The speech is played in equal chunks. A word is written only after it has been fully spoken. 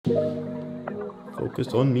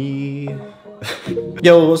Focused on me.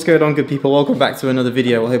 Yo, what's going on, good people? Welcome back to another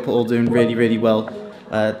video. I hope we're all doing really well.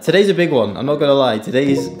 Today's a big one, I'm not gonna lie.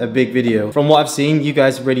 Today's a big video. From what I've seen, you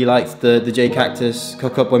guys really liked the J Cactus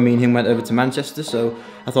cook up when me and him went over to Manchester, so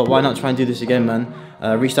I thought, why not try and do this again, man?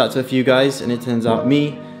 Reached out to a few guys, and it turns out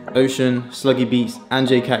me, Ocean, Sluggy Beats, and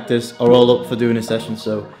J Cactus are all up for doing a session.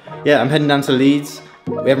 So yeah, I'm heading down to Leeds.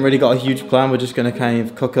 We haven't really got a huge plan, we're just gonna kind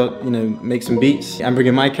of cook up, you know, make some beats. I'm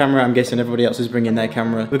bringing my camera, I'm guessing everybody else is bringing their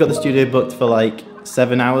camera. We've got the studio booked for like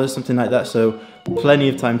 7 hours, something like that, so plenty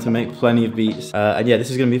of time to make plenty of beats. And yeah, this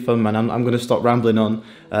is gonna be fun, man. I'm gonna stop rambling on,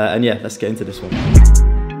 and yeah, let's get into this one.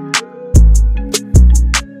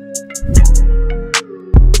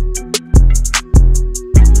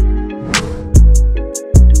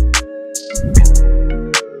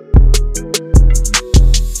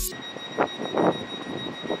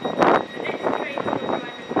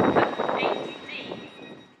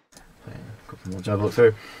 I've looked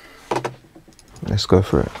through. Let's go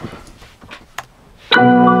for it.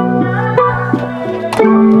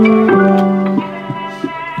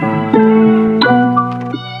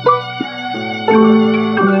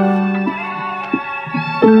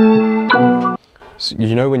 So,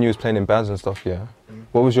 you know when you was playing in bands and stuff, yeah?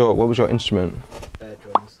 What was your instrument?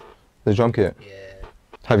 Drums. The drum kit? Yeah.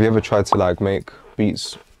 Have you ever tried to like make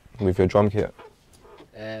beats with your drum kit?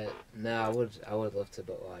 No, I would love to,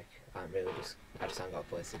 but like I just haven't got a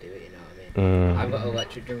place to do it, you know what I mean? I've got an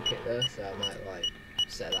electric drum kit there, so I might like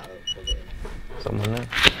set that up, plug it in. Someone there?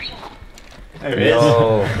 There he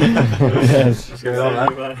is. Yes. What's going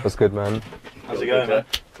on, man? What's good, man? How's it going, man?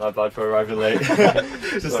 Not bad for arriving late.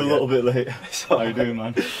 Just a little bit late. How you doing,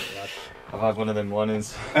 man? I've had one of them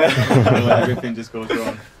mornings where everything just goes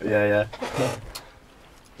wrong. Yeah.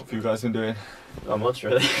 What have you guys been doing? Not much,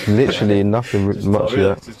 really. Literally nothing much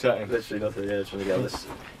yet. Just chatting. Literally nothing. Yeah, trying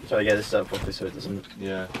to get this set up properly so it doesn't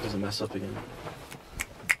mess up again.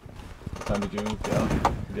 What time did you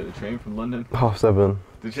get the train from London? 7:30.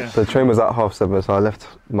 Did you? The train was at 7:30, so I left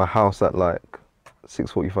my house at like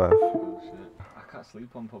 6:45. Oh shit! I can't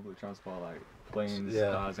sleep on public transport, like planes,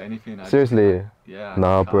 cars, anything. Seriously? Yeah.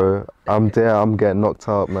 Nah, bro. I'm getting knocked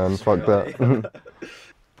out, man. Fuck that.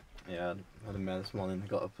 Yeah, I had a man this morning. I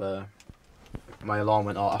got up. My alarm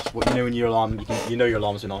went off. You know when your alarm, you know your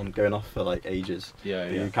alarm's been on going off for like ages. Yeah.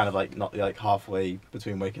 You're kind of like not like halfway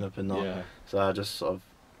between waking up and not. Yeah. So I just sort of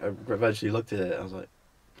eventually looked at it. I was like,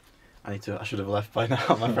 I should have left by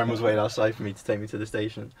now. My friend was waiting outside for me to take me to the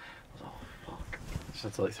station. I was like, oh fuck. Just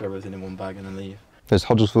had to like throw everything in one bag and then leave. Is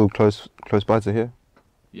Huddersfield close by to here?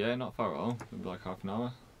 Yeah, not far at all. Maybe like half an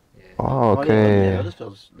hour. Yeah. Oh, okay. Yeah,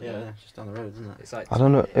 Huddersfield's just down the road, isn't it? It's like I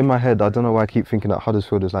don't know. In my head, I don't know why I keep thinking that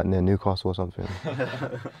Huddersfield is like near Newcastle or something.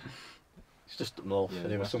 It's just up north. Yeah,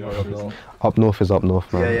 Anyway, somewhere up north. Up north is up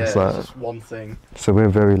north, man. Yeah, it's like, just one thing. so we're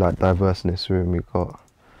very like diverse in this room. We've got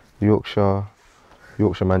Yorkshire,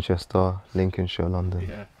 Manchester, Lincolnshire, London.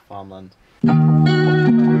 Yeah. Farmland. It's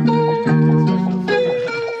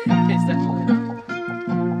definitely.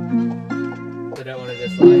 I don't want to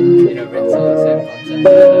just like, you know, rinse all the same content.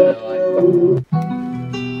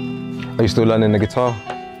 Are you still learning the guitar?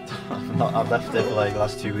 I've left it for like the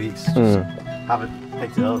last 2 weeks. Just haven't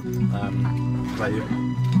picked it up. What about you?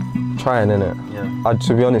 Trying, innit? Yeah.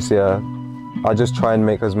 To be honest, yeah, I just try and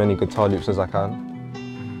make as many guitar loops as I can.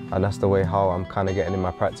 And that's the way how I'm kind of getting in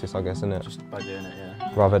my practice, I guess, innit? Just by doing it,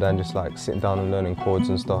 yeah. Rather than just like sitting down and learning chords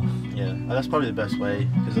and stuff. Yeah, and that's probably the best way,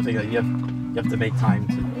 because I think that you have to make time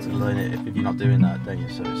to learn it if you're not doing that, don't you?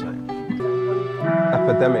 So it's like...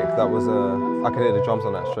 Epidemic, that was I could hear the drums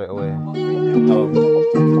on that straight away. Oh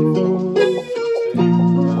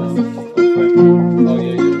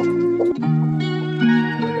yeah.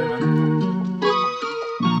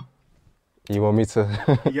 You want me to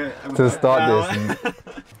start this?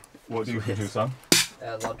 What do you do, Sam?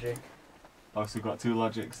 Logic. Oh, so you've got 2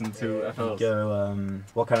 Logics and 2 FLs. Go,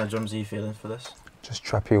 what kind of drums are you feeling for this? Just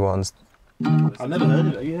trappy ones. I've never heard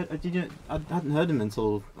of it. I hadn't heard him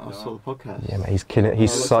until I saw the podcast. Yeah, man, he's killing it.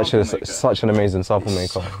 He's such an amazing sample maker.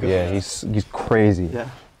 So yeah, he's crazy. Yeah,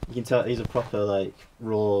 you can tell he's a proper like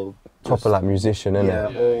raw. Proper like musician, isn't yeah,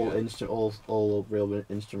 it? all real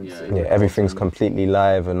instruments. Yeah, everything's completely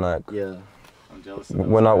live and like. Yeah. I'm jealous.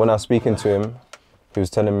 When I was speaking to him, he was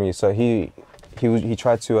telling me. So he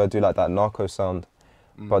tried to do like that narco sound.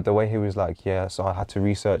 But the way he was like, yeah, so I had to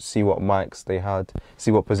research, see what mics they had,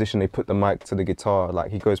 see what position they put the mic to the guitar.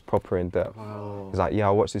 Like, he goes proper in depth. Wow. He's like, yeah,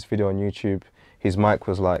 I watched this video on YouTube. His mic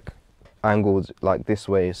was like angled like this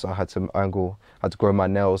way, so I had to grow my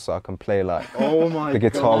nails so I can play like the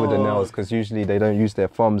guitar with the nails, because usually they don't use their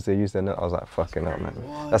thumbs, they use their nails. I was like, fucking hell, man.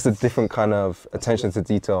 What? That's a different kind of attention to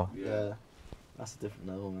detail. Yeah. That's a different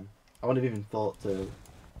level, man. I wouldn't have even thought to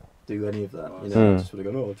do any of that. You know, I just would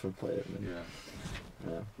have gone, oh, I'll try and play it. And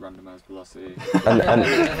then, Randomized velocity.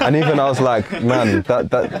 and even I was like, man,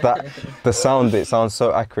 the sound, it sounds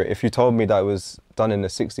so accurate. If you told me that it was done in the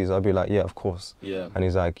 60s, I'd be like, yeah, of course. Yeah. And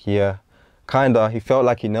he's like, yeah, kinda. He felt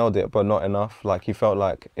like he nailed it, but not enough. Like he felt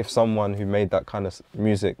like if someone who made that kind of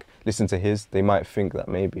music listened to his, they might think that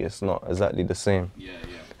maybe it's not exactly the same. Yeah,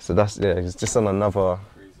 yeah. So that's, yeah, it's just on another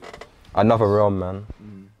realm, man.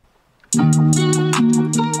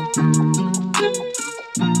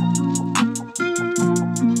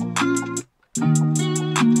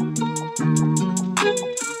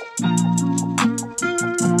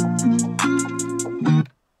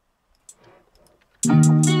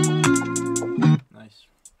 nice.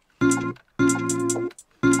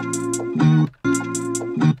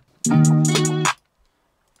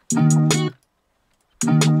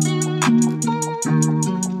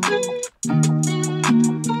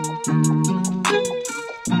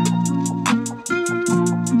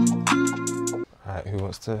 Alright, who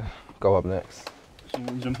wants to go up next?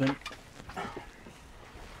 Someone jump in.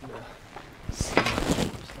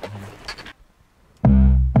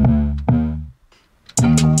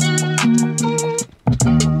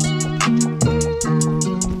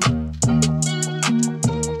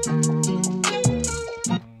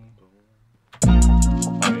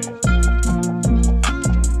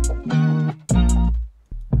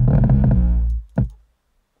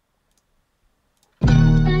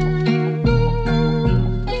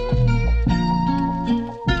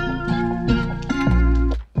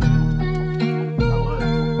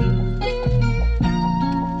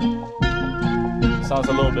 Sounds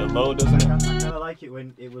a little bit low, doesn't it? I kind of like it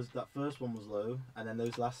when it was that first one was low, and then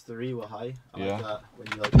those last three were high. I like that when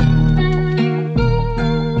you like.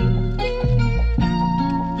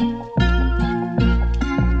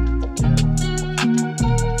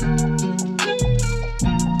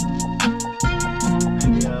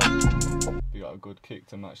 You got a good kick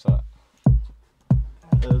to match that.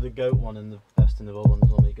 The goat one and the best in the world one's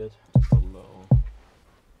normally good. Just a little.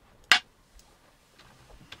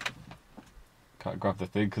 Can't grab the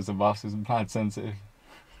thing because the mouse is mad sensitive.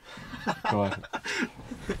 Go on.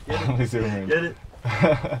 Let zoom in. Get it?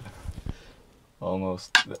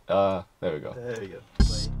 Almost. There we go. There you go.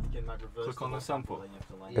 Click on the sample.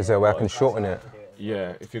 Is there a way I can shorten it?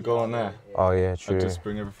 Yeah, if you go on there, Oh yeah, true. I'd just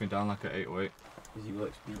bring everything down like an 808 Easy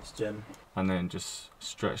works beats gem. and then just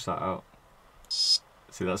stretch that out.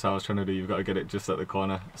 See, that's how I was trying to do. You've got to get it just at the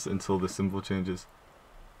corner until the symbol changes.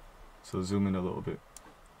 So zoom in a little bit.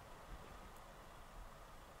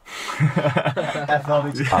 That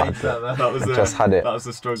was the, just had it. That was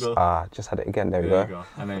the struggle. Just had it again. There we There you go. go.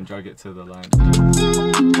 And then drag it to the line.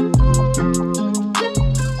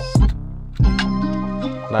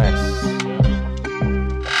 Nice.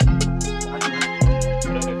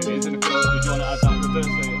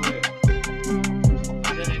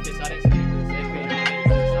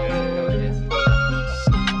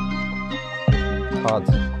 Hard.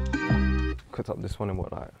 Cut up this one in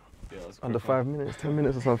what, like under 5 minutes, 10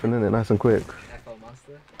 minutes or something, isn't it? Nice and quick.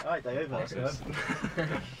 Alright, day over. Let's go.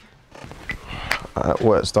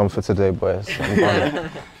 Work's done for today, boys. Do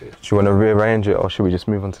you want to rearrange it, or should we just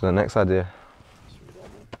move on to the next idea?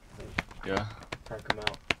 Yeah. Crank them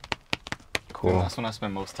out. Cool. That's when I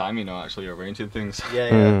spend most time, you know, actually arranging things.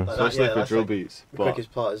 Yeah. Especially for drill like beats. the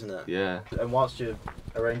quickest part, isn't it? Yeah. And whilst you're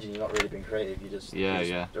arranging, you're not really being creative. You're just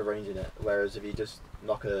arranging it. Whereas if you just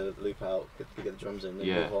knock a loop out, you get the drums in, then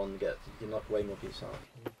move on, you knock way more pieces out.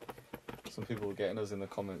 Some people were getting us in the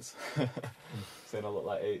comments saying I look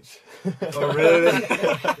like H. Oh really?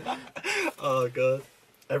 Oh god.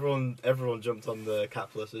 Everyone jumped on the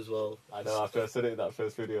capless as well. I know, after I said it in that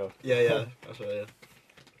first video. Yeah. That's right, yeah.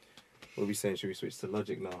 What are we saying? Should we switch to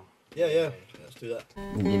Logic now? Yeah. Let's do that.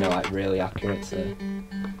 You know, like really accurate to...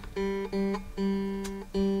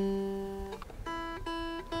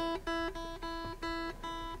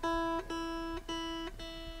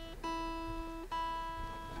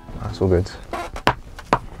 That's all good.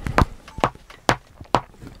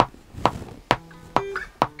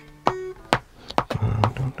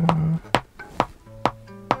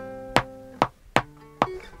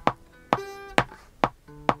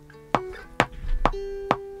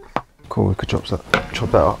 Cool, we could chop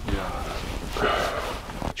that up.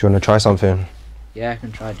 Yeah. Do you want to try something? Yeah, I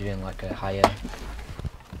can try doing like a higher...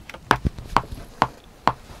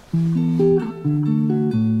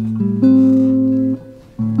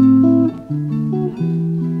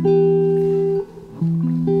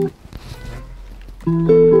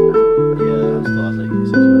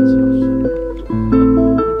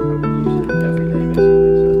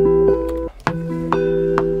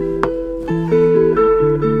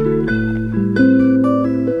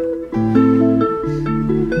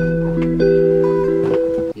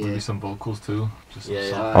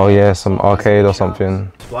 Oh yeah, some arcade or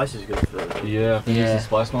something. Splice is good for. Yeah, yeah.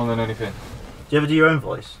 Splice more than anything. Do you ever do your own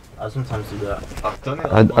voice? I sometimes do that. I've done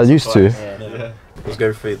it. I used to. Yeah. Let's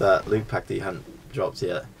go through that loop pack that you hadn't dropped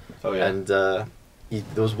yet. Oh yeah. And there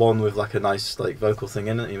was one with like a nice like vocal thing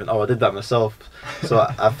in it. Even I did that myself. So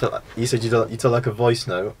I felt like, you said you took like a voice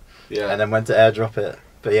note. Yeah. And then went to airdrop it,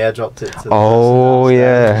 but he airdropped it to the oh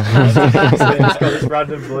yeah. It's got this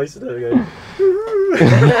random voice and there we go.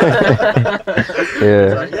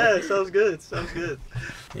 Yeah. Like, yeah, it sounds good. Sounds good.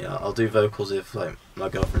 Yeah, I'll do vocals if like my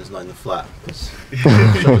girlfriend's not in the flat because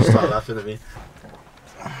she'll just start laughing at me.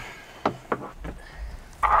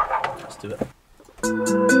 Let's do it.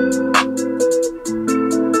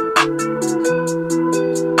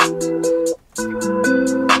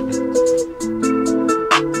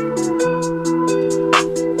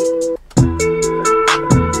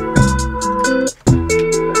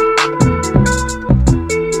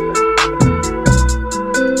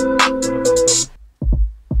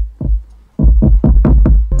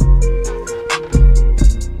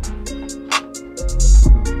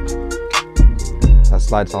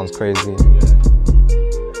 Slide sounds crazy. I don't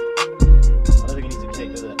think you need to kick,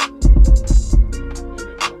 does it?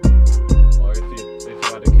 Or if you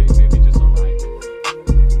had a kick, maybe just on like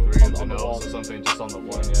 3 on the notes or something, just on the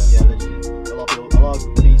one, yeah. Yeah, literally. A lot of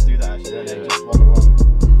beats do that actually, don't they? Just one.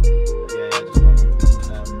 Yeah, just one.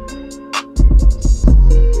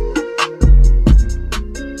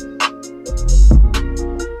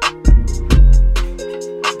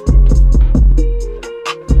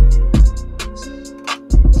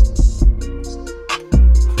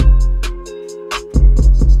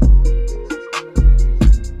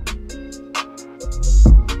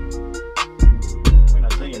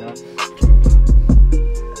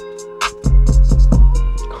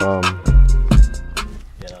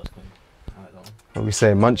 Yeah, that was cool. I like that one. What we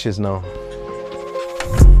say, munches now.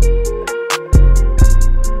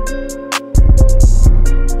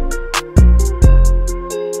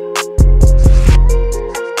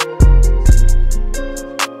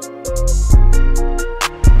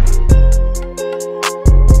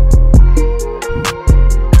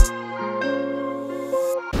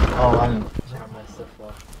 Oh, I didn't.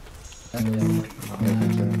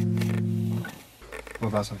 What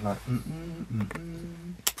about something like?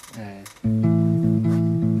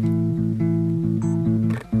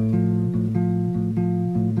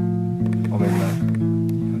 Or maybe like,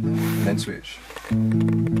 and then switch.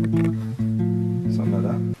 Something like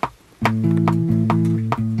that.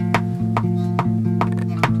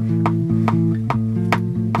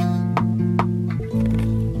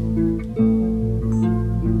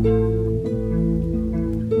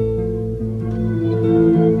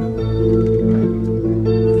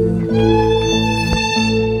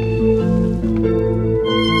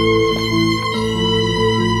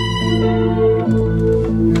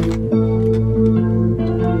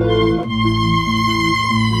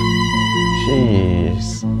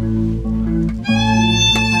 Jeez.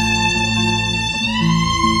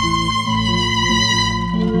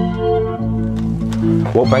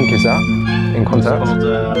 What bank is that? In contact?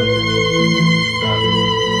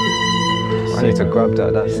 I need to grab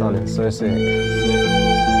that. That sounded so sick.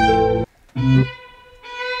 That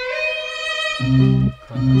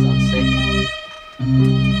sounds sick.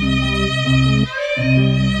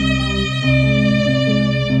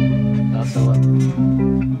 That's the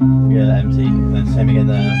one. Yeah, empty. And then same again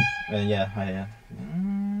there. Yeah. Well,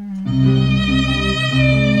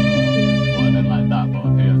 and then like that, but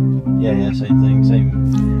up here. Yeah, same thing. Same.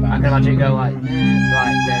 I can imagine it go like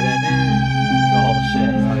Oh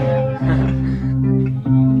shit. Oh, yeah.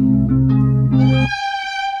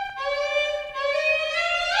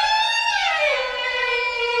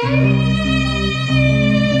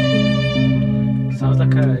 Sounds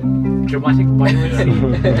like a dramatic violin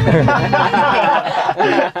scene.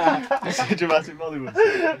 It's a dramatic Bollywood.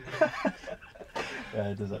 Yeah,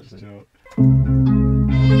 it does actually.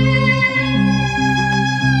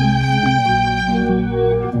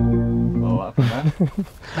 Oh, what happened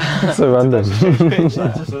there? So random. Just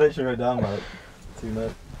literally wrote down like 2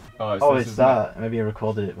 notes. Oh, It's that. Maybe you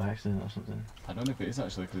recorded it by accident or something. I don't know if it is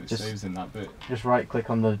actually because it Just- saves in that bit. Just right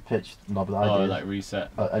click on the pitch knob that I Oh, did. like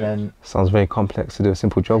reset. And then Sounds very complex to do a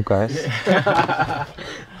simple job, guys.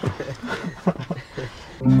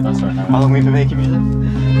 That's right now. how long have we been making music?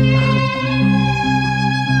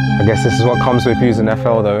 I guess this is what comes with using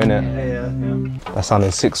FL though, innit? Yeah. That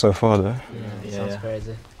sounded sick so far though. Sounds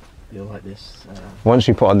crazy. You'll like this. Once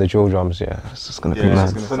you put on the drill drums, yeah, it's just gonna be Yeah,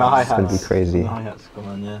 mad. it's So now It's gonna be crazy. hi-hats come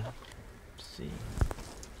on, yeah. Let's see.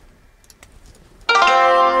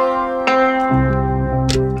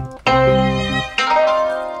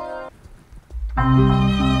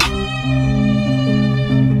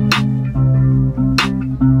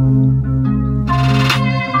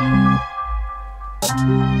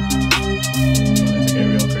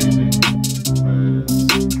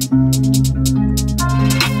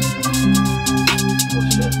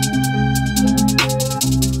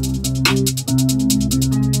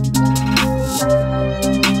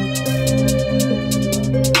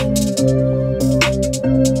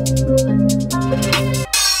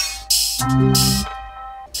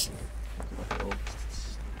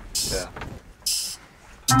 Yeah.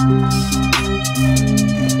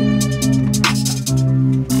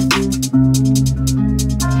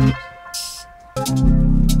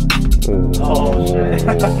 Oh shit.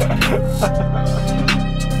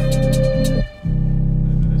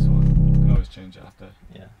 Maybe this one. You can always change it after.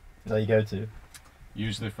 Yeah. There you go to.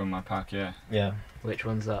 Usually from my pack, yeah. Yeah. Which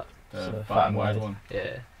one's that? The So fat and wide one.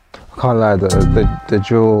 Yeah. I can't lie, the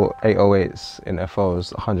dual 808s in FL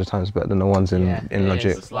is 100 times better than the ones in Yeah,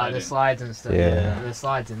 Logic. It's like the slides and stuff. Yeah. The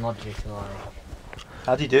slides in Logic are like.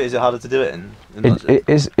 How do you do it? Is it harder to do it in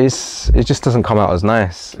It just doesn't come out as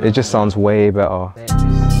nice. It just sounds way better.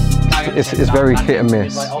 It's very hit and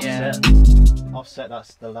miss. Like offset. Yeah. Offset,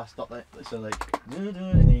 that's the last dot there. So like, and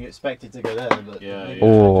then you expect it to go there, but Yeah.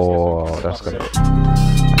 Oh, that's good.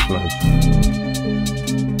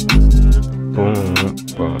 Boom,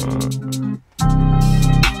 boom.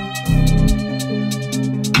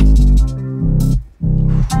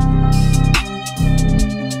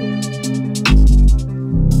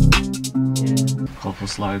 Couple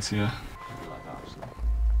slides here.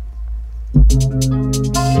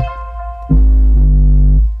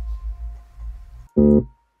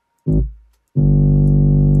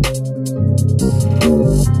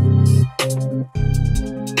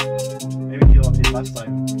 maybe you did last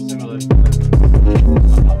time. Similar.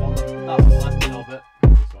 That one left a little bit. The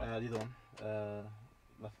other one.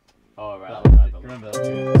 Left. Oh, right. That one. Remember that?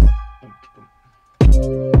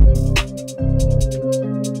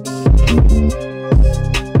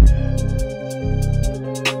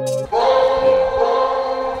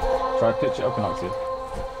 Try pitch it up an octave.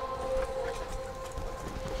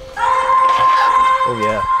 Oh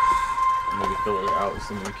yeah. Maybe filter it out with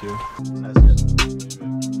some EQ. That's it.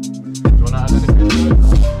 Do you want to add anything to it?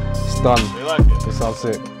 It's done. Do you like it? It sounds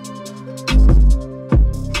sick.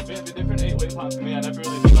 It's a bit of a different 8-way pattern for me. I never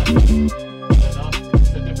really do like it.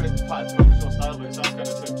 It's a different pattern to my usual style, but it sounds kind of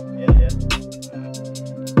sick. Yeah, yeah.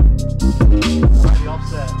 The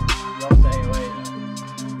offset away.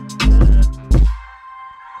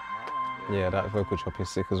 Yeah, that vocal chop is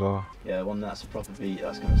sick as well. Yeah, one that's a proper beat.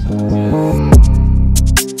 That's gonna sound.